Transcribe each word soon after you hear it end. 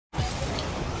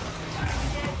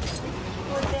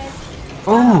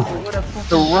Oh,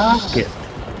 the rocket.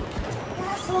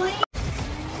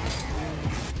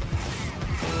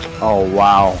 Oh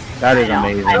wow, that is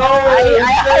amazing.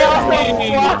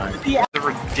 The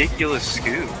ridiculous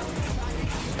scoop.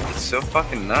 It's so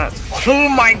fucking nuts. Oh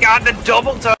my god, the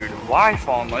double touch. Why,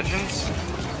 Fallen Legends?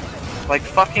 Like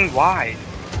fucking why?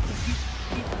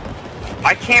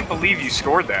 I can't believe you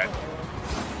scored that.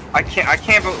 I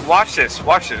can't watch this,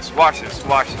 watch this, watch this,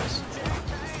 watch this.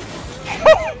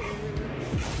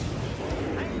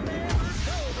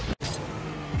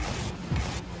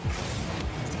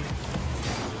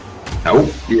 Oh,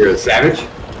 you're a savage?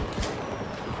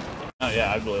 Oh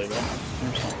yeah, I believe it.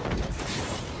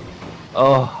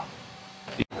 Oh.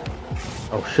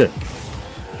 Oh shit.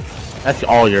 That's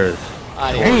all yours.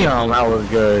 Damn, that was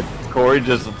good. Corey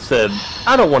just said,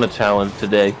 "I don't want to challenge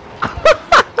today."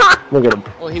 Look at him.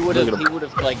 Well, he would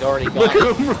have like already gone. Look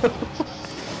at him.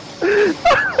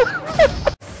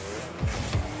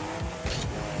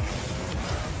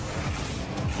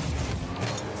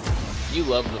 You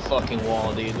love the fucking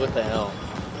wall, dude. What the hell?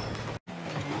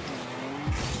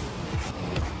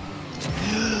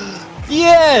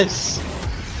 Yes!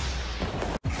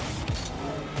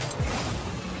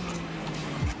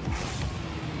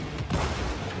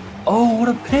 Oh, what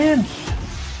a pinch!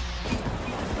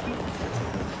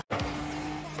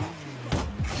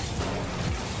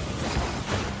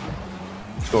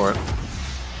 Score it.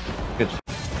 Good.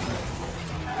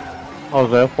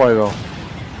 Jose, Fuego.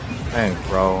 Thanks,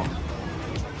 bro.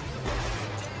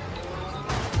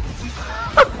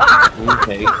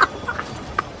 Okay.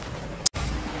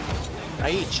 I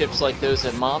eat chips like those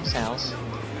at Mom's house.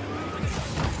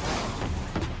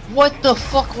 What the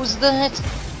fuck was that?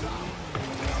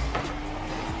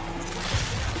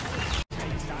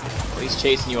 Oh, he's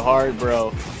chasing you hard,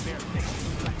 bro.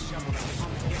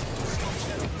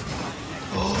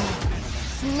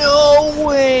 No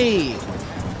way!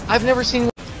 I've never seen.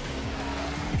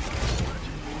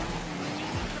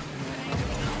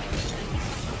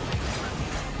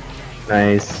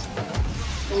 Nice.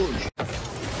 Ooh.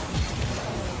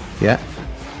 Yeah.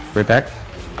 Right back.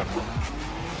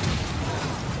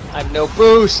 I have no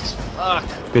boost. Fuck.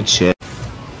 Good shit.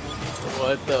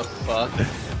 What the fuck?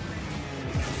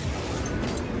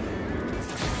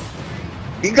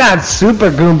 You got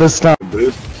super Goomba stuff.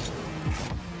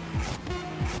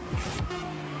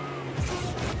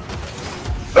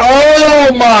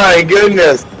 Oh my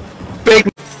goodness! Big.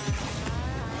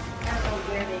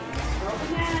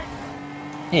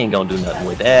 He ain't gonna do nothing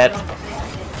with that.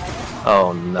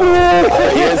 Oh no.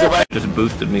 Just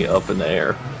boosted me up in the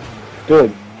air.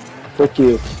 Good. Frick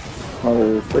you.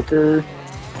 Mother fricker.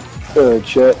 Good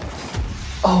shit.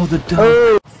 Oh, the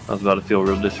dunk. I was about to feel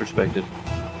real disrespected.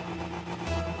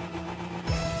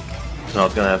 So I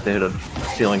was gonna have to hit a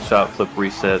ceiling shot, flip,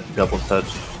 reset, double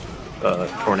touch,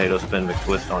 tornado spin,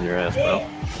 McTwist on your ass, bro.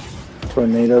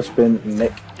 Tornado spin,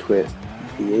 neck twist.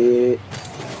 Yeah.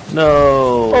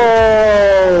 No.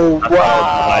 Oh,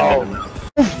 wow.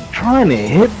 Trying to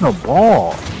hit the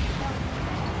ball.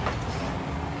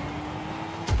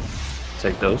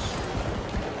 Take those.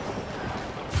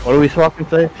 What are we swapping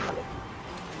today?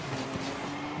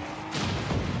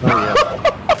 Oh yeah.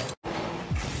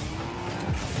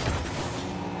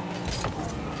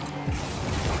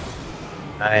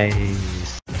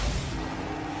 Nice.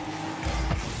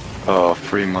 Oh,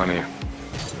 free money.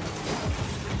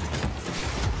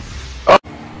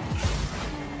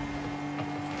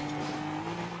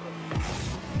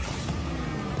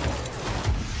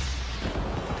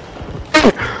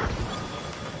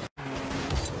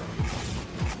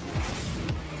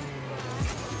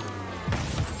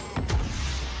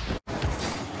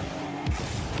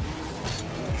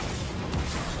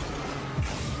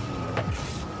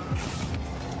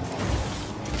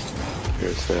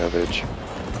 You're savage.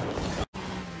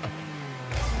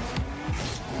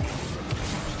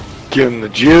 Give him the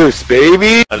juice,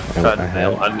 baby! I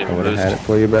didn't even would have boost. had it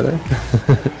for you better.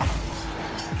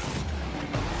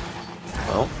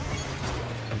 Well,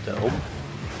 dope.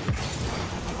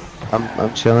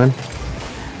 I'm chilling.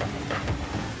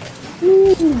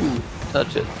 Ooh,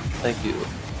 touch it. Thank you.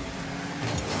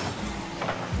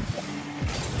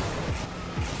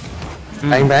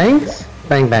 Bang bangs?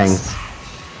 Bang bangs.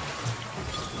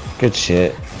 Good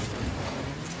shit.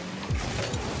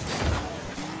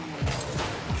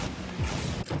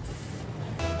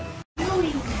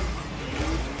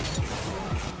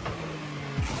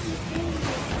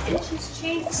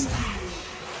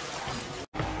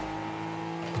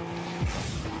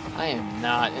 I am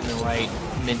not in the right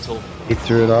mental. He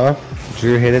threw it off.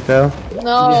 Drew hit it though.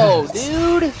 No,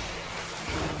 dude.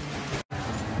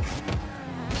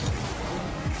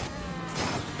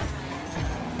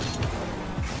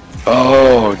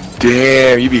 Oh,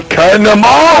 damn, you be cutting them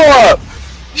all up!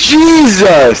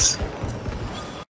 Jesus!